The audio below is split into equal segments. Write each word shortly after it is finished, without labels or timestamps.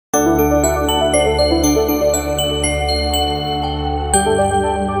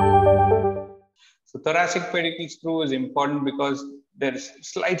thoracic pedicle screw is important because there is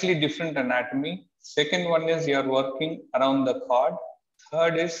slightly different anatomy. Second one is you are working around the cord.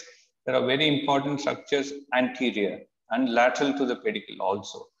 Third is there are very important structures anterior and lateral to the pedicle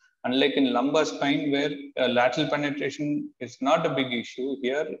also. Unlike in lumbar spine where lateral penetration is not a big issue,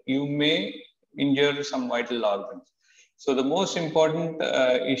 here you may injure some vital organs. So the most important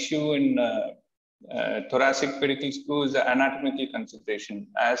issue in thoracic pedicle screw is the anatomical consideration.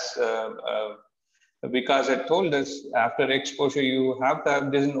 As because I told us, after exposure, you have to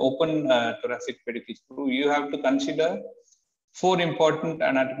have this an open thoracic pedicle screw. You have to consider 4 important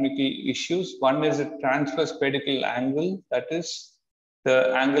anatomical issues. One is a transverse pedicle angle, that is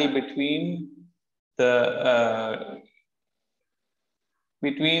the angle between the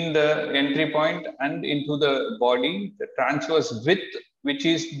entry point and into the body. The transverse width, which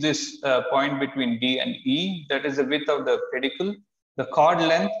is this point between D and E, that is the width of the pedicle. The cord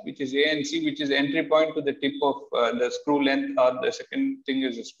length, which is A and C, which is entry point to the tip of the screw length, or the second thing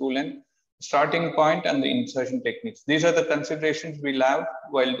is the screw length, starting point, and the insertion techniques. These are the considerations we'll have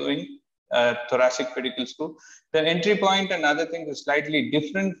while doing thoracic pedicle screw. The entry point and other things is slightly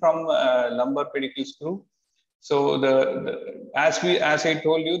different from lumbar pedicle screw. So as I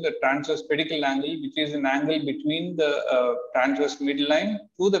told you, the transverse pedicle angle, which is an angle between the transverse midline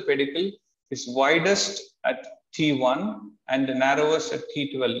to the pedicle, is widest at T1 and narrowest at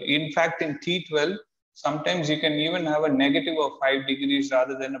T12. In fact, in T12, sometimes you can even have a negative of 5 degrees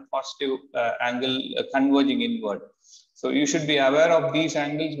rather than a positive angle converging inward. So you should be aware of these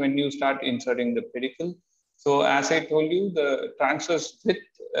angles when you start inserting the pedicle. So as I told you, the transverse width,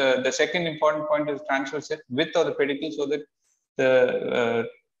 the second important point is transverse width of the pedicle, so that the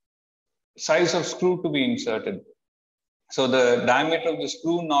size of screw to be inserted. So the diameter of the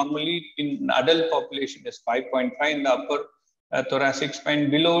screw normally in adult population is 5.5 in the upper thoracic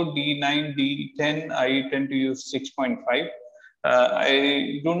spine. Below D9, D10, I tend to use 6.5.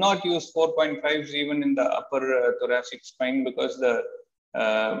 I do not use 4.5s even in the upper thoracic spine because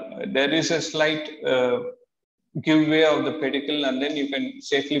there is a slight give way of the pedicle, and then you can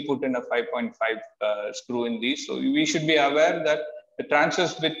safely put in a 5.5 screw in these. So we should be aware that the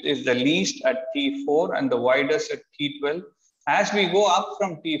transverse width is the least at T4 and the widest at T12. As we go up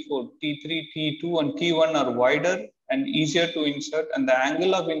from T4, T3, T2 and T1 are wider and easier to insert, and the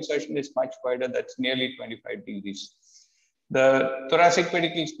angle of insertion is much wider, that's nearly 25 degrees. The thoracic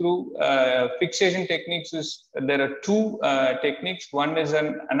pedicle screw fixation techniques is, there are 2 techniques. One is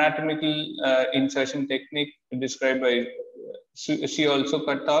an anatomical insertion technique described by she also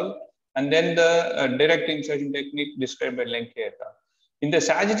et al. And then the direct insertion technique described by Lenke et al. In the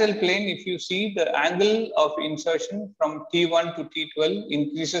sagittal plane, if you see, the angle of insertion from T1 to T12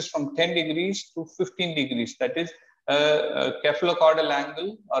 increases from 10 degrees to 15 degrees. That is a cephalocaudal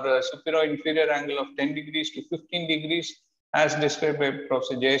angle or a superior-inferior angle of 10 degrees to 15 degrees, as described by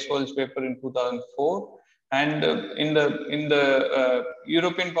Professor Jaiswal's paper in 2004. And in the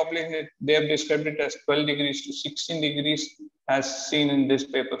European population, they have described it as 12 degrees to 16 degrees, as seen in this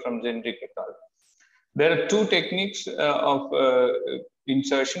paper from Zenrik et al. There are 2 techniques of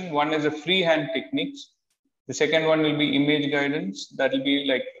insertion. One is a freehand techniques. The second one will be image guidance. That will be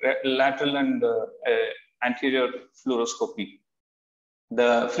like lateral and anterior fluoroscopy.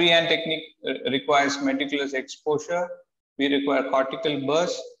 The freehand technique requires meticulous exposure. We require cortical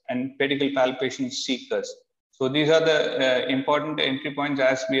bursts and pedicle palpation seekers. So these are the important entry points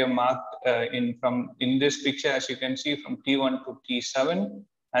as we have marked in this picture, as you can see, from T1 to T7.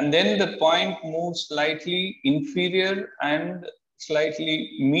 And then the point moves slightly inferior and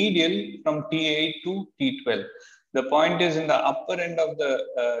slightly medial from T8 to T12. The point is in the upper end of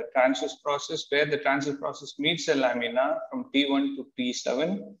the transverse process, where the transverse process meets the lamina from T1 to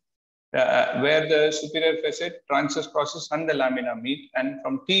T7. Where the superior facet, transverse process and the lamina meet, and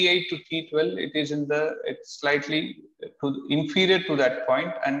from T8 to T12, it is it's slightly inferior to that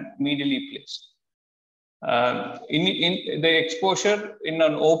point and medially placed. In the exposure in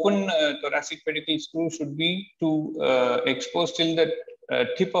an open thoracic pedicle screw should be to expose till the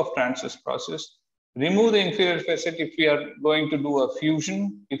tip of transverse process. Remove the inferior facet if you are going to do a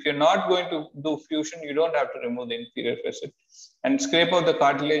fusion. If you're not going to do fusion, you don't have to remove the inferior facet, and scrape out the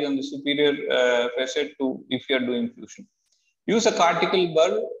cartilage on the superior facet if you're doing fusion. Use a cortical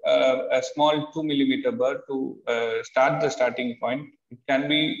burr, a small 2 millimeter burr to start the starting point. It can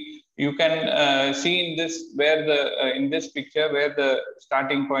be, you can see in this in this picture where the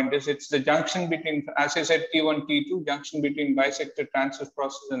starting point is. It's the junction between, as I said, T1, T2, junction between bisected transverse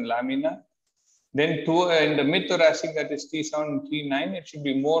process and lamina. Then in the mid-thoracic, that is T7 and T9, it should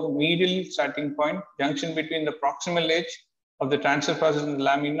be more medial starting point, junction between the proximal edge of the transfer process in the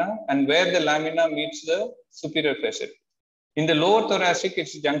lamina and where the lamina meets the superior facet. In the lower thoracic,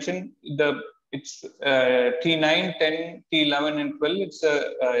 it's junction, it's T9, 10, T11, and 12. It's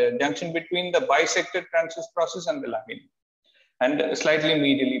a junction between the bisected transverse process and the lamina, and slightly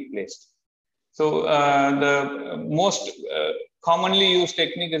medially placed. So the most commonly used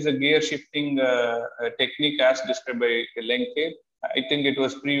technique is a gear shifting technique as described by Lenke. I think it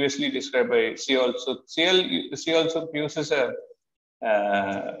was previously described by CL. So CL uses a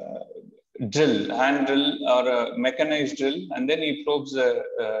drill, hand drill or a mechanized drill, and then he probes the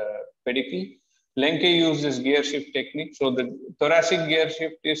pedicle. Lenke uses gear shift technique. So the thoracic gear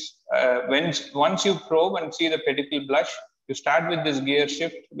shift is once you probe and see the pedicle blush, you start with this gear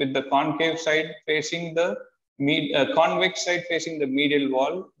shift with the concave side facing the convex side facing the medial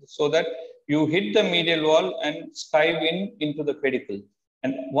wall, so that you hit the medial wall and skive into the pedicle.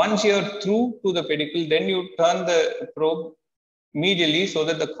 And once you're through to the pedicle, then you turn the probe medially so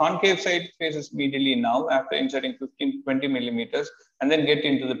that the concave side faces medially now after inserting 15-20 millimeters, and then get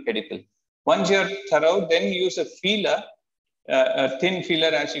into the pedicle. Once you're thorough, then use a feeler, a thin feeler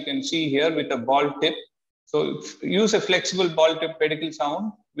as you can see here with a ball tip. So use a flexible ball tip pedicle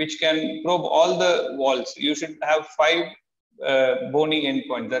sound which can probe all the walls. You should have 5 bony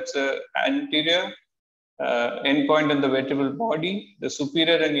endpoints. That's the anterior endpoint in the vertebral body, the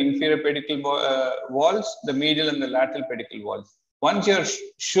superior and inferior pedicle walls, the medial and the lateral pedicle walls. Once you're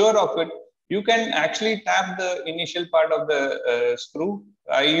sure of it, you can actually tap the initial part of the screw.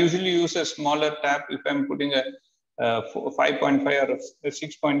 I usually use a smaller tap. If I'm putting a 5.5 or a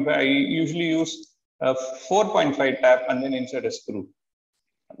 6.5, I usually use a 4.5 tap and then insert a screw.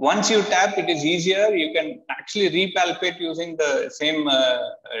 Once you tap, it is easier. You can actually repalpate using the same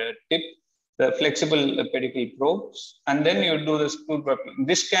tip, the flexible pedicle probes, and then you do the screw dropping.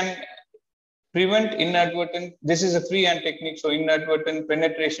 This can prevent inadvertent, this is a freehand technique, so inadvertent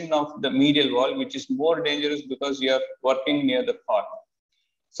penetration of the medial wall, which is more dangerous because you are working near the cord.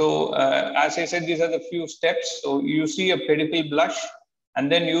 So as I said, these are the few steps. So you see a pedicle blush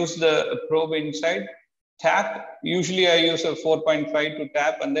and then use the probe inside, tap. Usually I use a 4.5 to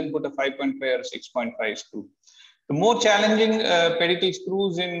tap and then put a 5.5 or 6.5 screw. The more challenging pedicle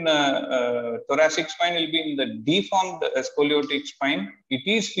screws in thoracic spine will be in the deformed scoliotic spine. It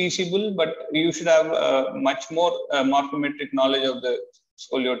is feasible, but you should have much more morphometric knowledge of the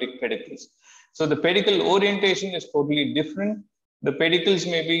scoliotic pedicles. So the pedicle orientation is totally different. The pedicles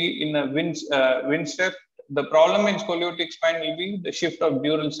may be in a wind step. The problem in scoliotic spine will be the shift of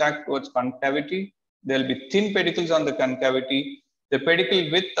dural sac towards concavity. There will be thin pedicles on the concavity. The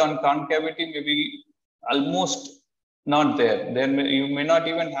pedicle width on concavity may be almost not there. You may not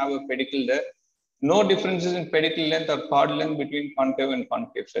even have a pedicle there. No differences in pedicle length or cord length between concave and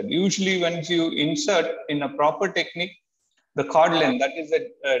concave side. Usually, once you insert in a proper technique, the cord length, that is the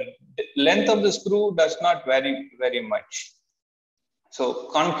length of the screw, does not vary very much. So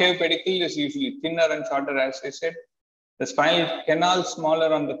concave pedicle is usually thinner and shorter, as I said. The spinal canal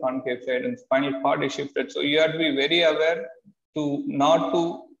smaller on the concave side and spinal cord is shifted. So you have to be very aware to not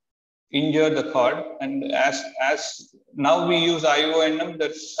to injure the cord. And as now we use IONM,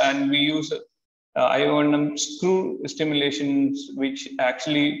 and we use IONM screw stimulations, which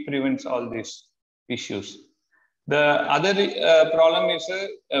actually prevents all these issues. The other problem is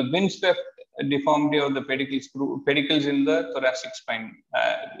a windswept deformity of the pedicles in the thoracic spine.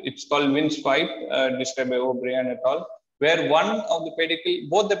 It's called windswipe, described by O'Brien et al., where one of the pedicle,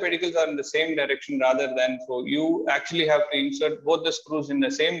 both the pedicles are in the same direction rather than, so you actually have to insert both the screws in the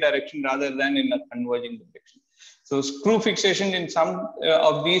same direction rather than in a converging direction. So screw fixation in some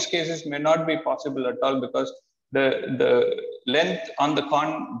of these cases may not be possible at all, because the length on the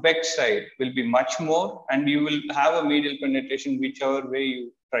convex side will be much more, and you will have a medial penetration whichever way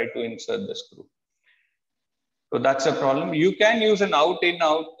you try to insert the screw. So that's a problem. You can use an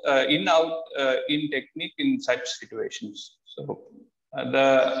out-in-out, in technique in such situations. So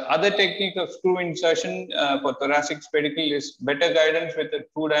the other technique of screw insertion for thoracic pedicle is better guidance with a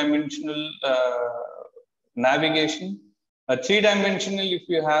 2-dimensional navigation. A 3-dimensional, if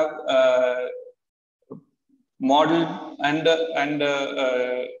you have model and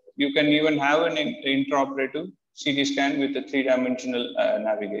you can even have an intraoperative CT scan with a 3-dimensional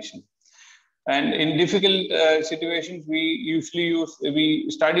navigation. And in difficult situations, we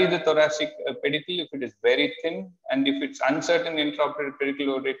study the thoracic pedicle if it is very thin, and if it's uncertain intraoperative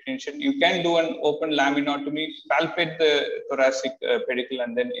pedicle retention, you can do an open laminotomy, palpate the thoracic pedicle,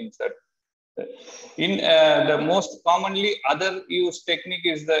 and then insert. In the most commonly other used technique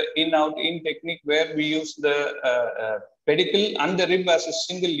is the in-out-in technique, where we use the pedicle and the rib as a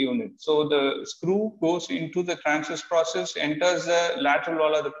single unit. So the screw goes into the transverse process, enters the lateral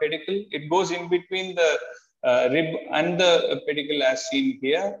wall of the pedicle. It goes in between the rib and the pedicle as seen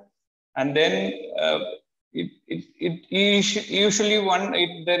here. And then usually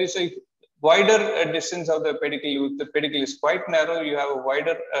there is a wider distance of the pedicle. If the pedicle is quite narrow, you have a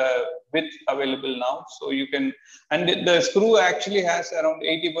wider width available now. So you can, and the screw actually has around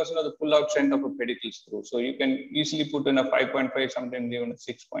 80% of the pull-out strength of a pedicle screw. So you can easily put in a 5.5, sometimes even a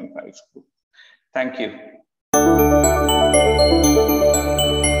 6.5 screw. Thank you.